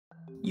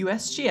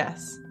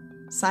USGS,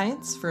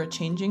 Science for a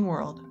Changing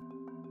World.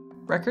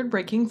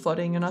 Record-breaking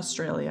flooding in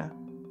Australia.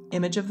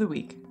 Image of the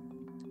week.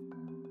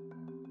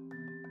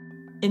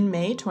 In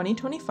May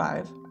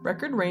 2025,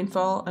 record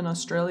rainfall in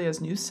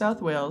Australia's New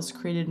South Wales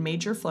created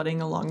major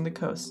flooding along the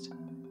coast.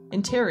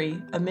 In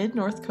Taree, a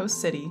mid-north coast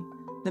city,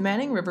 the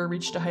Manning River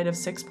reached a height of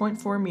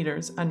 6.4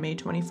 meters on May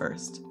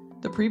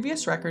 21st. The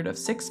previous record of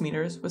 6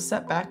 meters was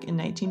set back in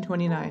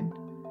 1929.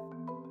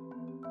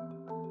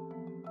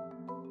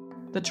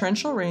 The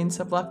torrential rains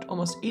have left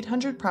almost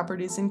 800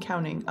 properties and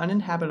counting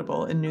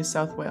uninhabitable in New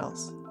South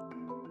Wales.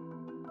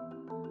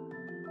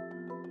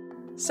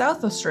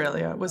 South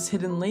Australia was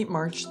hit in late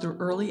March through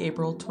early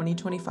April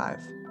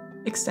 2025.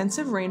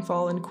 Extensive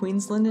rainfall in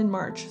Queensland in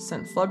March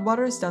sent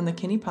floodwaters down the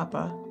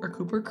Kinipapa, or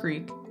Cooper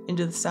Creek,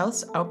 into the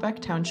South's outback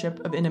township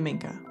of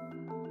Innamincka.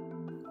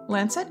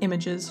 Landsat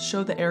images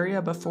show the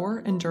area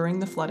before and during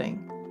the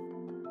flooding.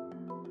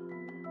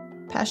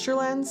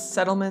 Pasturelands,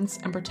 settlements,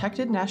 and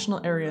protected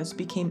national areas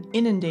became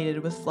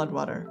inundated with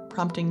floodwater,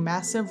 prompting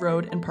massive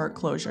road and park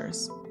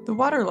closures. The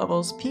water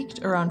levels peaked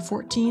around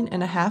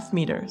 14.5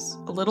 meters,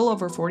 a little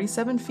over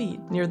 47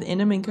 feet, near the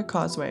Innamincka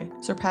Causeway,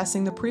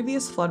 surpassing the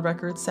previous flood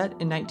record set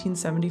in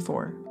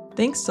 1974.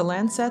 Thanks to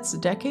Landsat's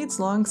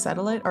decades-long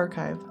satellite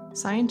archive,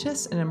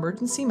 scientists and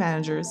emergency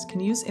managers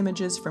can use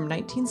images from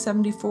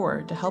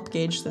 1974 to help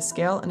gauge the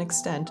scale and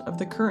extent of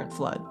the current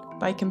flood.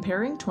 By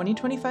comparing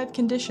 2025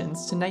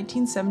 conditions to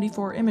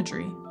 1974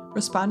 imagery,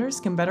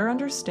 responders can better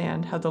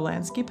understand how the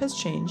landscape has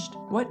changed,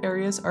 what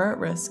areas are at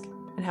risk,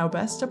 and how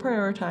best to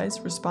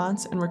prioritize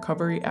response and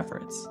recovery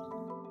efforts.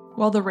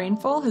 While the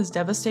rainfall has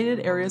devastated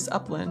areas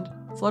upland,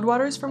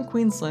 floodwaters from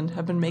Queensland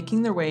have been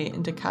making their way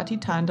into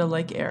Katitanda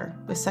Lake Eyre,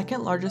 the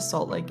second largest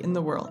salt lake in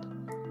the world.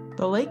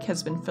 The lake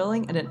has been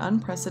filling at an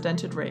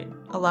unprecedented rate,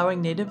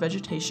 allowing native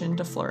vegetation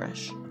to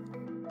flourish.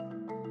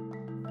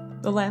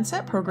 The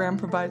Landsat program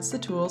provides the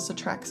tools to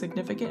track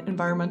significant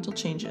environmental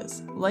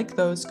changes, like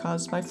those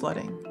caused by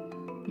flooding.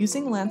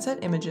 Using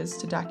Landsat images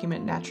to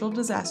document natural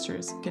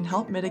disasters can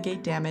help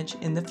mitigate damage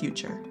in the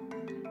future.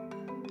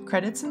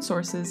 Credits and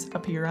sources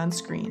appear on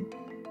screen.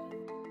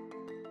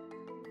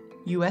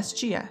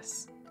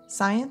 USGS,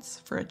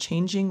 Science for a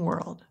Changing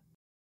World.